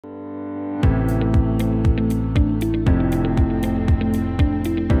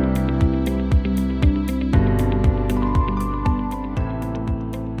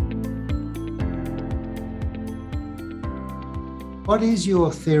What is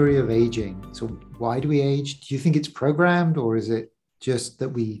your theory of aging? So why do we age? Do you think it's programmed, or is it just that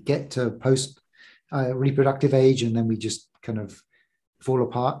we get to post reproductive age and then we just kind of fall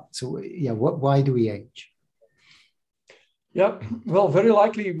apart? So yeah, why do we age? Yeah, well, very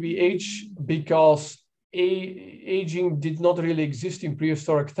likely we age because aging did not really exist in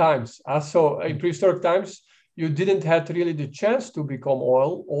prehistoric times. So in prehistoric times, you didn't have really the chance to become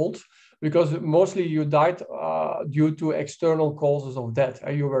old because mostly you died due to external causes of death.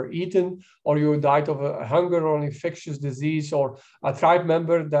 You were eaten, or you died of a hunger or an infectious disease, or a tribe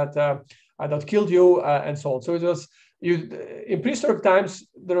member that killed you, and so on. So it was in prehistoric times,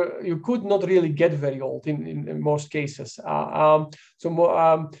 you could not really get very old in most cases.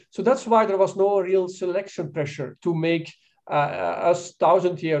 So that's why there was no real selection pressure to make us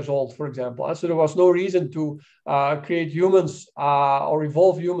 1,000 years old, for example. So there was no reason to create humans or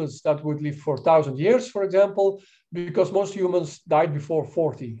evolve humans that would live for 1,000 years, for example, because most humans died before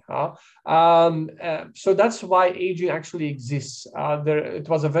 40. So that's why aging actually exists. It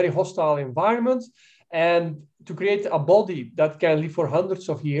was a very hostile environment. And to create a body that can live for hundreds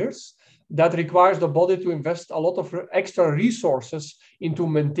of years, that requires the body to invest a lot of extra resources into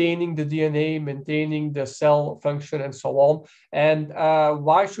maintaining the DNA, maintaining the cell function, and so on. And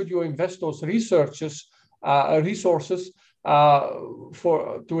why should you invest those resources to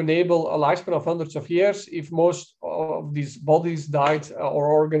enable a lifespan of hundreds of years if most of these bodies died or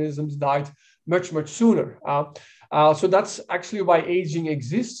organisms died much, much sooner? So that's actually why aging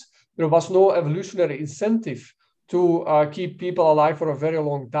exists. There was no evolutionary incentive to keep people alive for a very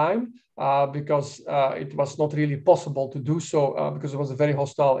long time because it was not really possible to do so because it was a very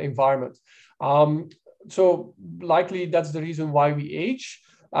hostile environment. So likely that's the reason why we age,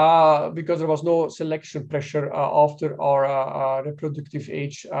 because there was no selection pressure after our reproductive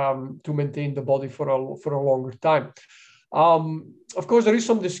age to maintain the body for a longer time. Of course, there is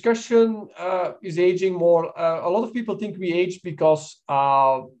some discussion, is aging more? A lot of people think we age because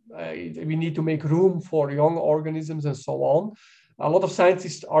we need to make room for young organisms and so on. A lot of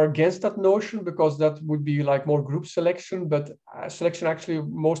scientists are against that notion because that would be like more group selection, but selection actually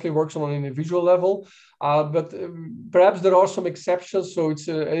mostly works on an individual level. But perhaps there are some exceptions, so it's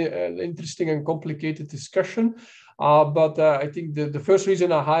an interesting and complicated discussion. But I think the first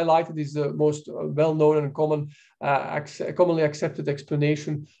reason I highlighted is the most well-known and commonly accepted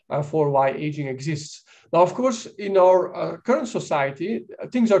explanation for why aging exists. Now, of course, in our current society,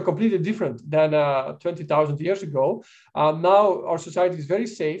 things are completely different than 20,000 years ago. Now, our society is very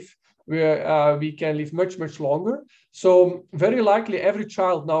safe, where we can live much, much longer. So very likely every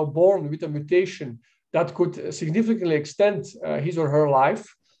child now born with a mutation that could significantly extend his or her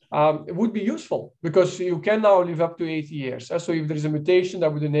life would be useful, because you can now live up to 80 years. So if there is a mutation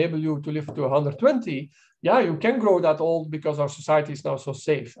that would enable you to live to 120, yeah, you can grow that old because our society is now so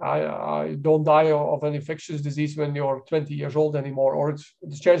safe. I don't die of an infectious disease when you're 20 years old anymore, or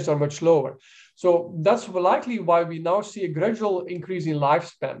the chances are much lower. So that's likely why we now see a gradual increase in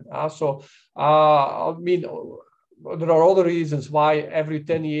lifespan. I mean, there are other reasons why every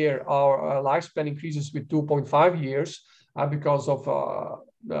 10 years our lifespan increases with 2.5 years because of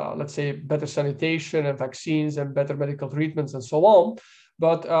let's say better sanitation and vaccines and better medical treatments and so on.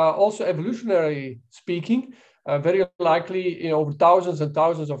 But also evolutionary speaking, very likely over thousands and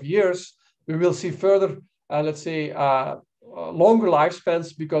thousands of years, we will see further, let's say, longer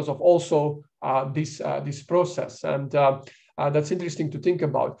lifespans because of also this process. And that's interesting to think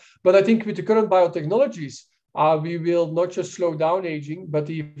about. But I think with the current biotechnologies, we will not just slow down aging, but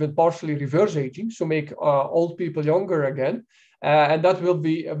even partially reverse aging, so make old people younger again. And that will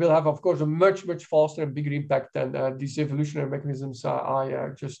have, of course, a much, much faster and bigger impact than these evolutionary mechanisms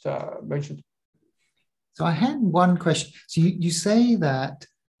I just mentioned. So I had one question. So you say that,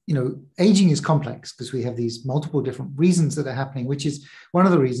 aging is complex because we have these multiple different reasons that are happening, which is one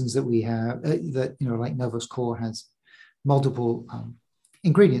of the reasons that we have like NOVOS core has multiple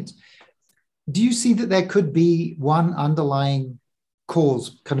ingredients. Do you see that there could be one underlying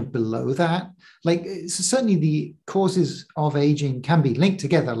cause kind of below that? Like, so certainly the causes of aging can be linked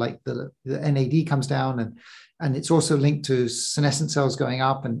together, like the NAD comes down and it's also linked to senescent cells going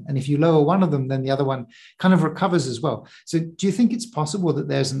up. And if you lower one of them, then the other one kind of recovers as well. So do you think it's possible that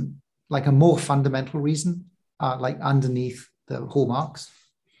there's a more fundamental reason, like underneath the hallmarks?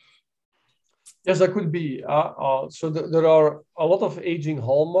 Yes, that could be. So there are a lot of aging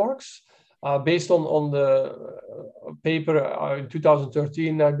hallmarks. Based on the paper in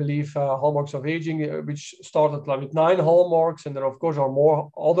 2013, I believe, Hallmarks of Aging, which started with 9 hallmarks. And there, of course, are more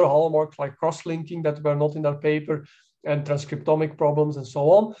other hallmarks like cross-linking that were not in that paper, and transcriptomic problems and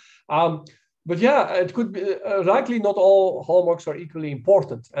so on. But yeah, it could be likely not all hallmarks are equally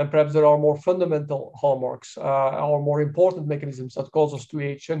important, and perhaps there are more fundamental hallmarks or more important mechanisms that cause us to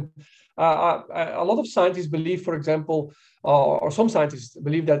age. And a lot of scientists believe, for example, or some scientists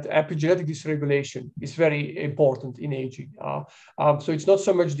believe that epigenetic dysregulation is very important in aging. So it's not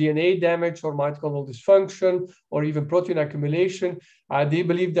so much DNA damage or mitochondrial dysfunction or even protein accumulation. They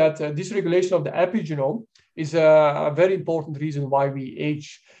believe that dysregulation of the epigenome is a very important reason why we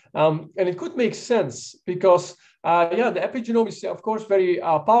age. And it could make sense because, the epigenome is, of course, very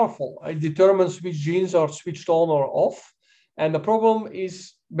powerful. It determines which genes are switched on or off. And the problem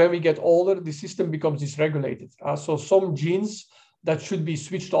is when we get older, the system becomes dysregulated. So some genes that should be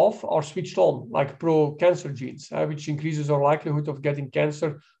switched off are switched on, like pro-cancer genes, which increases our likelihood of getting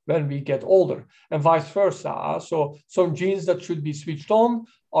cancer when we get older, and vice versa. So some genes that should be switched on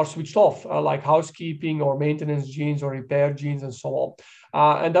are switched off, like housekeeping or maintenance genes or repair genes and so on.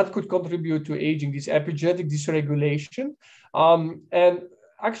 And that could contribute to aging, this epigenetic dysregulation. And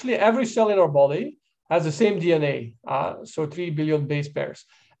actually every cell in our body has the same DNA, so 3 billion base pairs.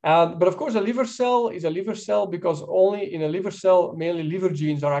 But of course, a liver cell is a liver cell because only in a liver cell, mainly liver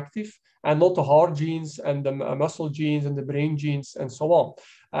genes are active and not the heart genes and the muscle genes and the brain genes and so on.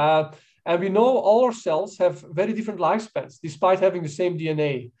 And we know all our cells have very different lifespans despite having the same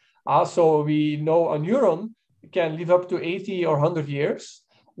DNA. So we know a neuron can live up to 80 or 100 years,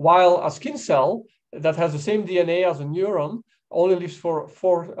 while a skin cell that has the same DNA as a neuron only lives for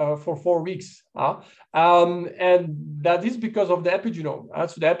 4 weeks. And that is because of the epigenome.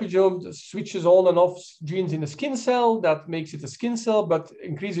 So the epigenome switches on and off genes in the skin cell that makes it a skin cell, but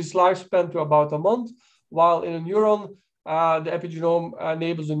increases lifespan to about a month, while in a neuron, the epigenome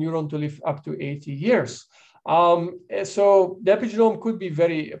enables the neuron to live up to 80 years. So the epigenome could be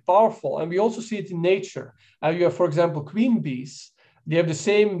very powerful. And we also see it in nature. You have, for example, queen bees. They have the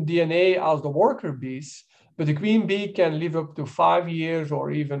same DNA as the worker bees, but the queen bee can live up to 5 years or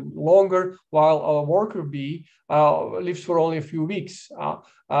even longer, while a worker bee lives for only a few weeks.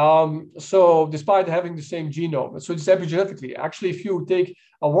 So despite having the same genome, so it's epigenetically. Actually, if you take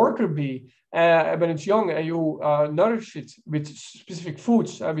a worker bee when it's young and you nourish it with specific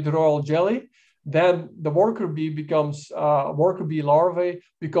foods, with royal jelly, then the worker bee becomes, worker bee larvae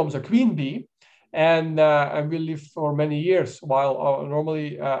becomes a queen bee. And will live for many years, while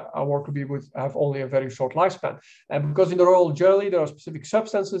normally a worker bee would have only a very short lifespan. And because in the royal jelly, there are specific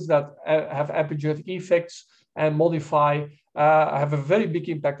substances that have epigenetic effects and modify, have a very big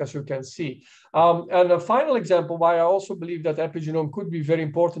impact, as you can see. And a final example why I also believe that epigenome could be very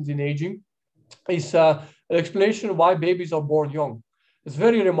important in aging is an explanation why babies are born young. It's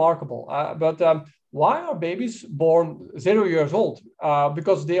very remarkable. But why are babies born 0 years old?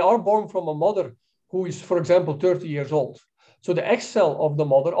 Because they are born from a mother who is, for example, 30 years old. So the egg cell of the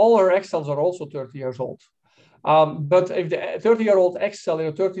mother, all her egg cells are also 30 years old. But if the 30-year-old egg cell in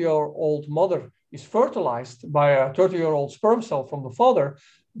a 30-year-old mother is fertilized by a 30-year-old sperm cell from the father,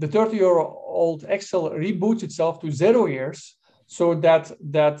 the 30-year-old egg cell reboots itself to 0 years, so that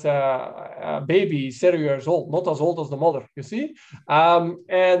baby is 0 years old, not as old as the mother, you see?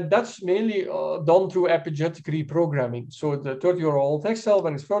 And that's mainly done through epigenetic reprogramming. So the 30-year-old egg cell,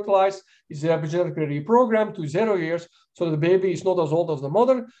 when it's fertilized, is epigenetically reprogrammed to 0 years, so the baby is not as old as the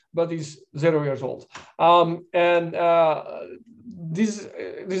mother, but is 0 years old.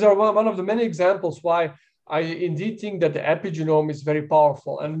 These are one of the many examples why I indeed think that the epigenome is very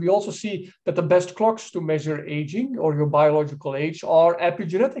powerful. And we also see that the best clocks to measure aging or your biological age are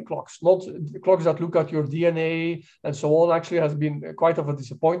epigenetic clocks, not the clocks that look at your DNA and so on. Actually has been quite of a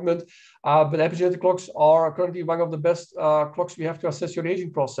disappointment. But epigenetic clocks are currently one of the best clocks we have to assess your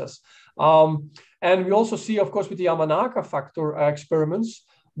aging process. And we also see, of course, with the Yamanaka factor experiments,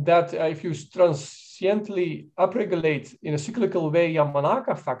 that if you transiently upregulate in a cyclical way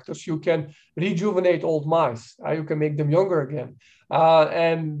Yamanaka factors, you can rejuvenate old mice. You can make them younger again.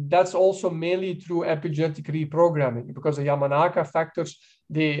 And that's also mainly through epigenetic reprogramming, because the Yamanaka factors,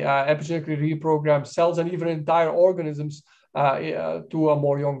 they epigenetically reprogram cells and even entire organisms to a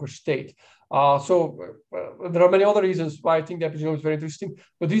more younger state. So there are many other reasons why I think the epigenome is very interesting,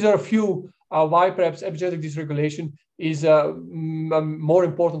 but these are a few why perhaps epigenetic dysregulation is a more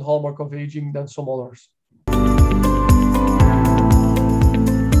important hallmark of aging than some others.